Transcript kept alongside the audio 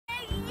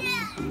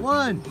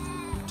1,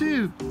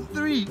 2,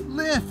 3,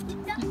 lift.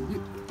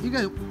 You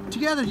guys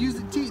together use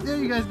the T. There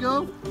you guys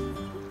go.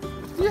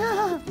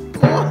 Yeah.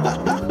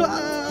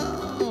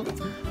 Whoa.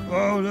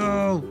 Oh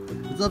no.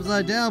 It's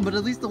upside down, but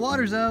at least the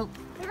water's out.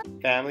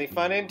 Family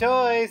fun and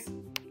toys.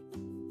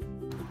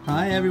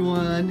 Hi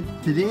everyone.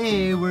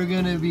 Today we're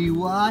gonna be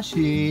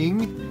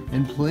washing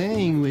and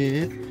playing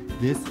with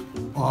this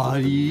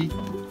Audi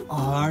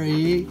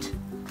R8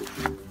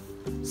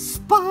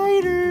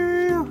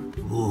 Spider.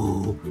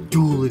 Oh,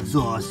 dual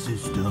exhaust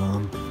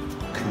system.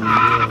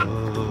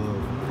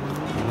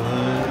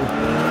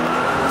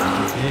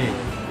 Okay,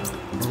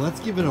 well, let's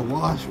give it a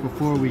wash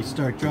before we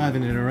start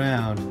driving it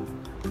around.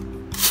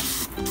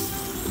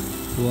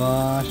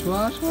 Wash,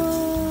 wash,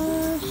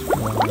 wash,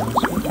 wash,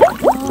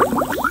 wash, wash.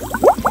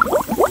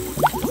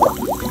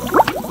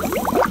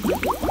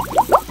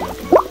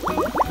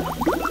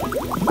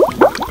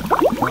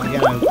 Well, I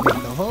gotta make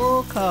the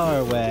whole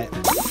car wet.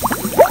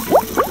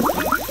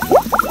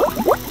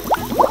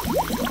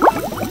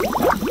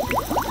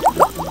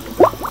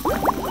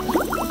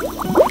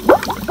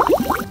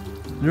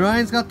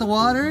 Narayan's got the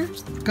water.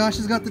 Akaash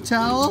has got the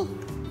towel.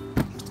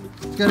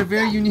 He's got a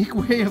very unique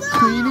way of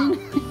cleaning.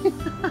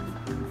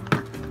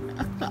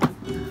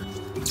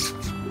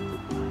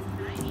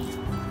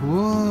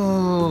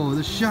 Whoa,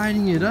 they're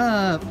shining it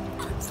up.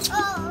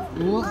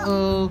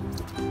 Whoa.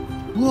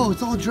 Whoa,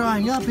 it's all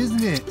drying up,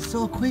 isn't it?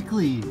 So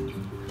quickly.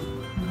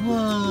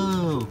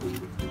 Whoa.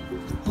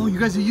 Oh, you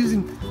guys are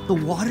using the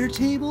water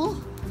table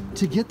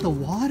to get the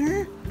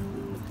water?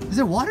 Is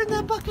there water in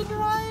that bucket,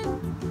 Narayan?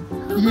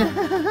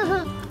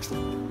 Yeah.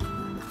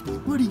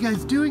 What are you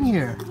guys doing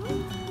here?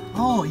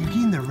 Oh, you're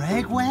getting the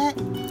rag wet?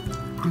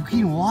 You're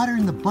getting water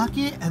in the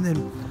bucket and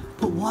then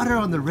put water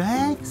on the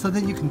rag so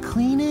that you can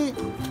clean it?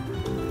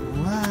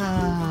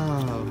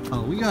 Wow.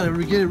 Oh, we gotta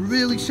get it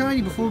really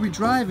shiny before we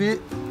drive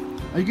it.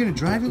 Are you gonna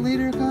drive it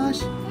later,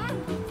 Akaash?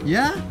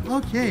 Yeah. Yeah?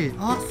 Okay,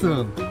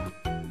 awesome.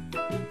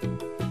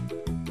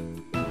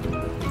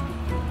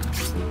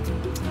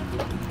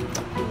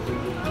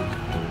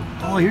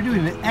 Oh, you're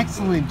doing an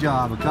excellent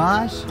job,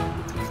 Akaash.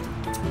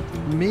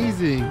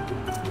 Amazing.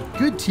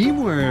 Good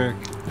teamwork.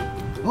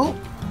 Oh,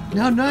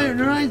 now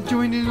Narayan's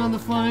joined in on the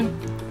fun.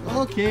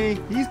 Okay,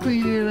 he's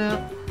cleaning it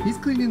up. He's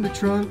cleaning the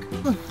trunk.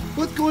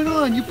 What's going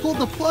on? You pulled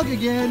the plug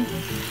again.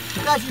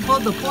 Akaash, you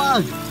pulled the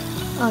plug.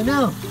 Oh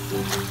no.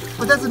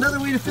 But that's another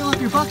way to fill up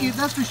your bucket,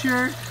 that's for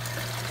sure.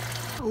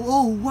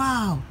 Oh,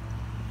 wow.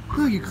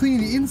 Oh, you're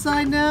cleaning the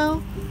inside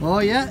now? Oh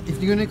yeah,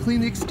 if you're gonna clean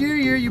the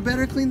exterior, you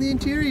better clean the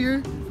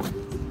interior.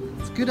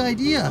 It's a good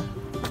idea.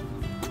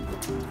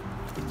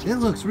 It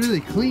looks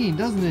really clean,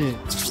 doesn't it?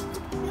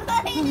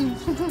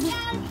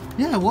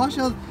 Yeah, wash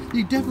out.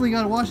 You definitely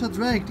gotta wash out the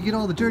rag to get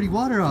all the dirty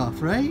water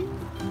off, right?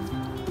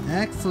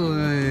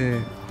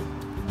 Excellent.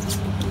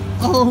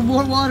 Oh,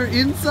 more water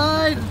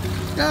inside?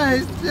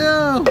 Guys,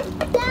 no.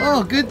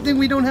 Oh, good thing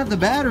we don't have the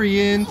battery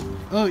in.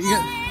 Oh, you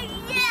got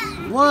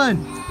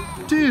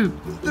 1, 2,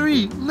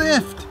 3,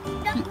 lift.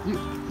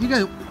 You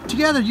guys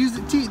together use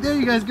the T. There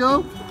you guys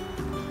go.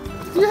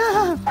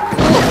 Yeah.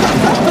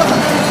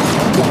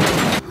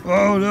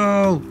 Oh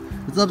no.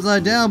 It's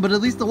upside down, but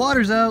at least the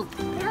water's out.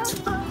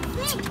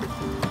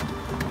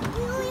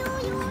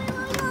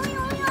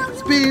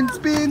 Spin,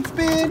 spin,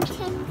 spin.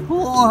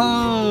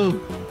 Whoa.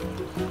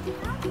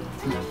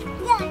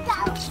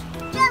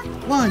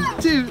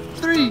 1, 2,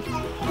 3,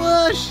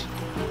 push.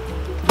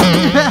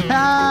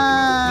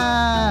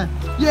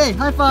 Yay,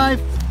 high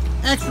five.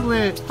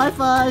 Excellent, high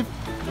five.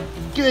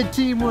 Good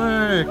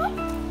teamwork.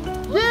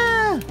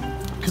 Yeah,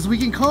 because we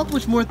can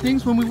accomplish more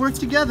things when we work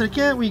together,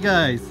 can't we,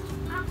 guys?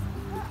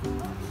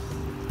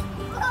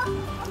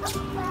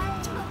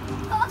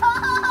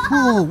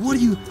 Whoa, what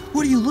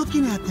are you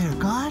looking at there,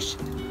 Gosh?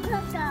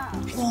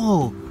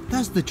 Oh,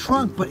 that's the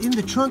trunk, but in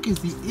the trunk is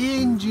the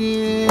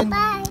engine.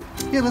 Bye.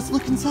 Yeah, let's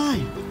look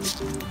inside.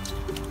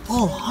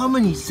 Oh, how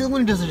many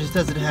cylinders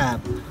does it have?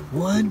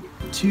 1,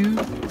 2,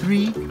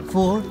 3,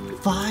 4,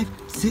 5,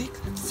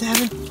 6,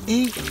 7,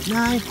 8,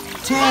 9,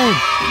 10.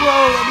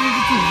 Whoa, that means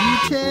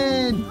it's a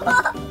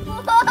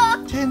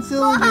V10. 10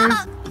 cylinders.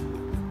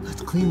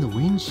 Let's clean the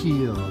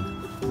windshield.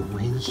 The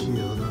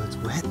windshield, oh, it's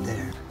wet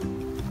there.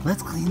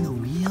 Let's clean the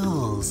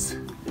wheels.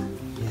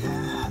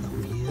 Yeah, the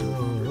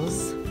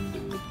wheels.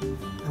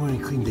 I'm gonna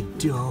clean the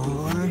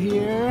door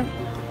here.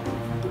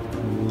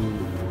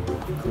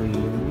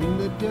 Cleaning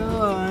the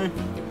door.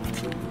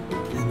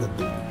 And the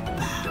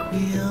back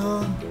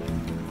wheel.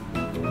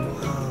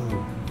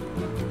 Whoa.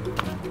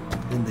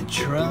 And the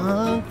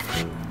trunk.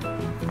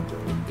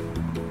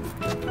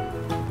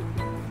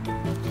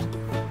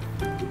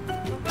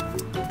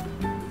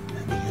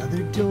 And the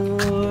other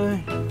door.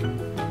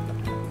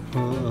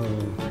 Whoa.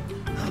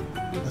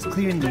 Let's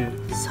clear the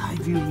side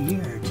view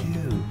mirror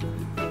too.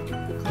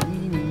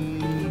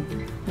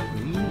 Cleaning.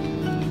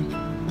 Cleaning.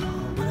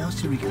 Oh, what else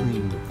should we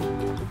clean?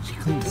 She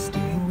cleaned the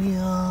steering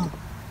wheel.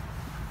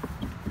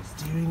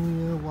 Steering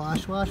wheel,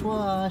 wash, wash,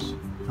 wash.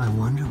 I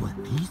wonder what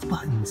these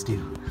buttons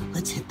do.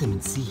 Let's hit them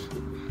and see.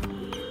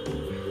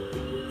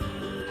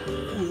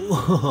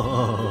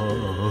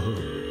 Whoa.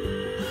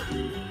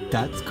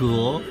 That's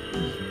cool.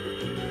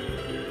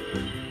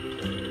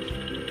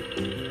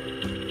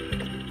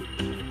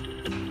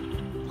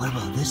 What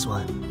about this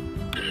one?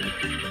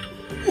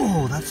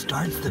 Whoa, that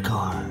starts the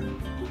car.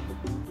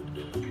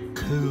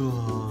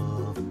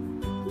 Cool.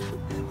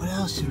 What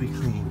else should we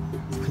clean?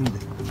 Let's clean the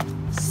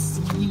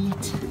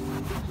seat.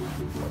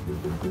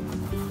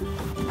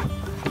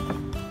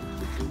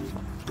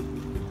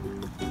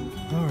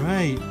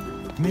 Alright,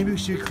 maybe we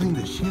should clean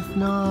the shift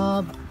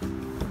knob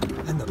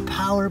and the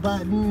power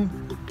button.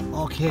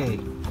 Okay.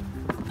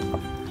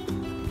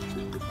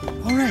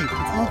 Alright,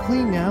 it's all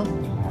clean now.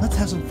 Let's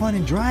have some fun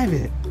and drive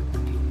it.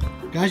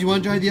 Guys, you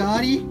want to drive the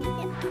Audi?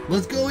 Yeah.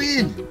 Let's go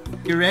in.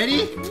 You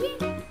ready?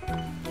 Yeah.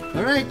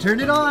 Alright, turn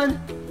it on.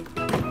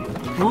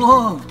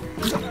 Whoa.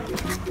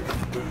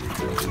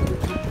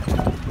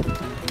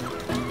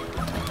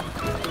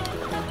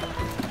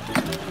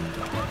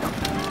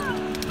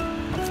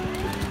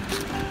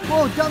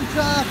 Whoa, dump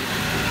truck!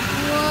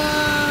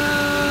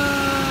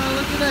 Whoa!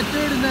 Look at that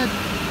dirt in that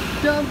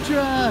dump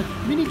truck!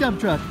 Mini dump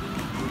truck!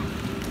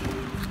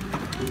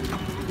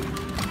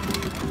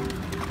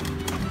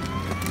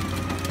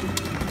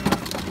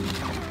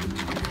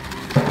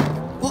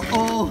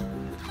 Uh-oh!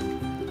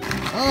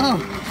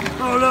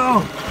 Oh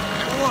no!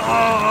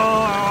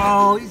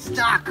 Whoa! He's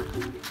stuck!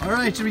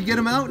 Alright, should we get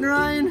him out,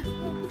 Narayan?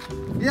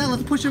 Yeah,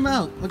 let's push him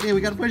out. Okay,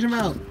 we gotta push him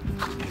out.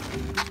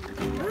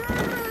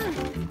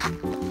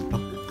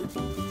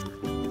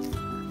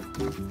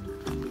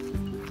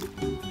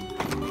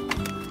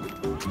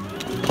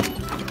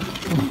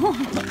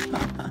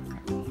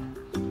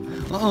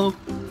 Uh-oh.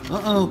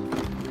 Uh-oh.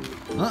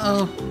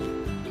 Uh-oh.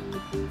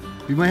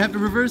 We might have to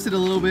reverse it a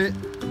little bit.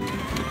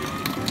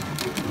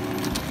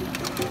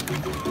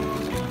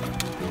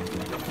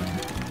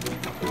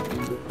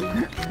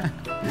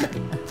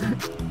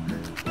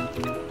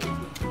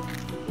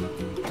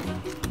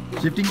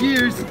 Shifting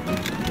gears.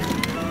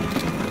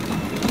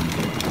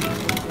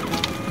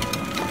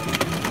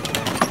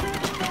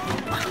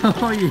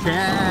 Oh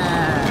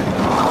yeah.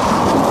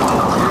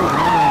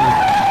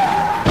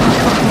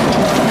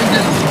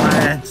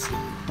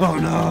 Oh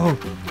no!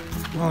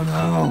 Oh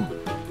no!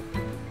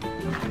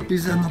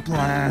 He's in the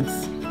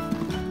plants.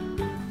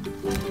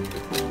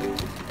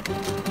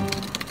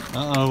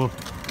 Uh-oh.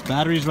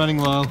 Battery's running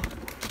low.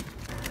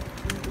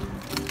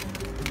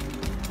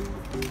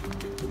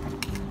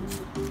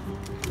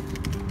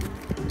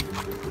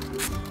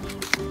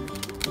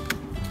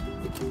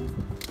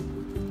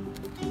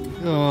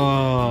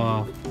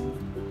 Oh.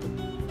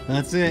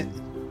 That's it.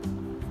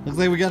 Looks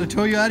like we gotta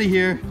tow you out of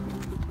here.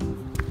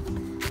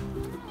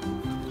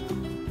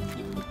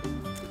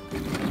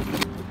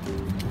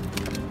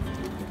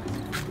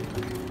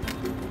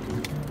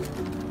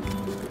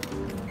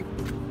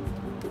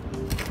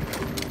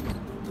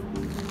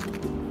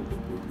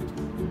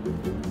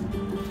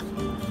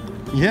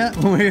 Yeah,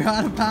 when you're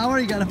out of power,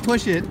 you gotta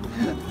push it.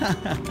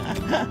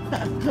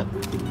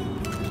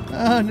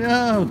 Oh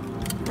no,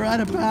 we're out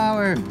of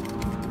power.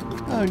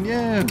 Oh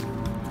no.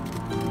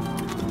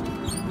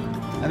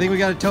 I think we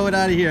gotta tow it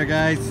out of here,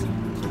 guys.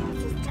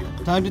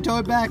 Time to tow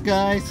it back,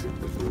 guys.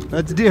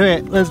 Let's do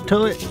it. Let's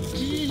tow it.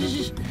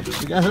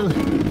 We gotta,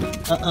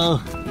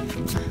 uh-oh.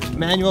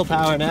 Manual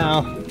power now.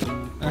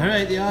 All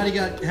right, the Audi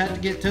had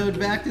to get towed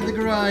back to the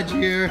garage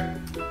here.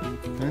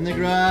 In the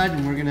garage,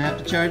 and we're gonna have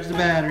to charge the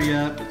battery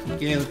up.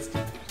 Okay,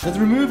 let's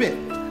remove it.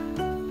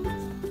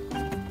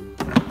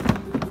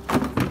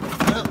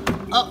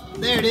 Oh,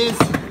 there it is.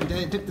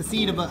 I took the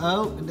seat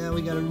out, and now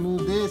we gotta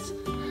remove this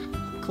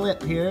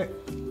clip here.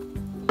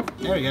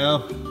 There we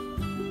go.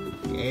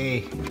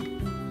 Okay,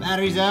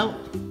 battery's out.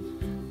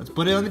 Let's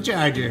put it on the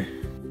charger.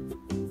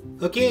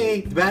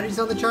 Okay, the battery's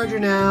on the charger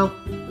now.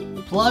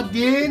 Plugged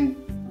in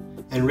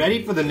and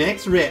ready for the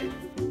next rip.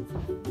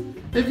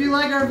 If you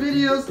like our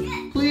videos,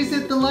 please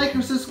hit the like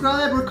or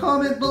subscribe or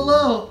comment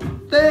below.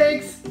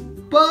 Thanks.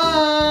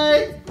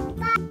 Bye.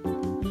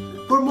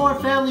 For more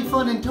family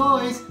fun and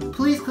toys,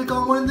 please click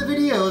on one of the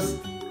videos.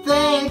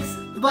 Thanks.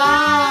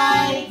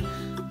 Bye.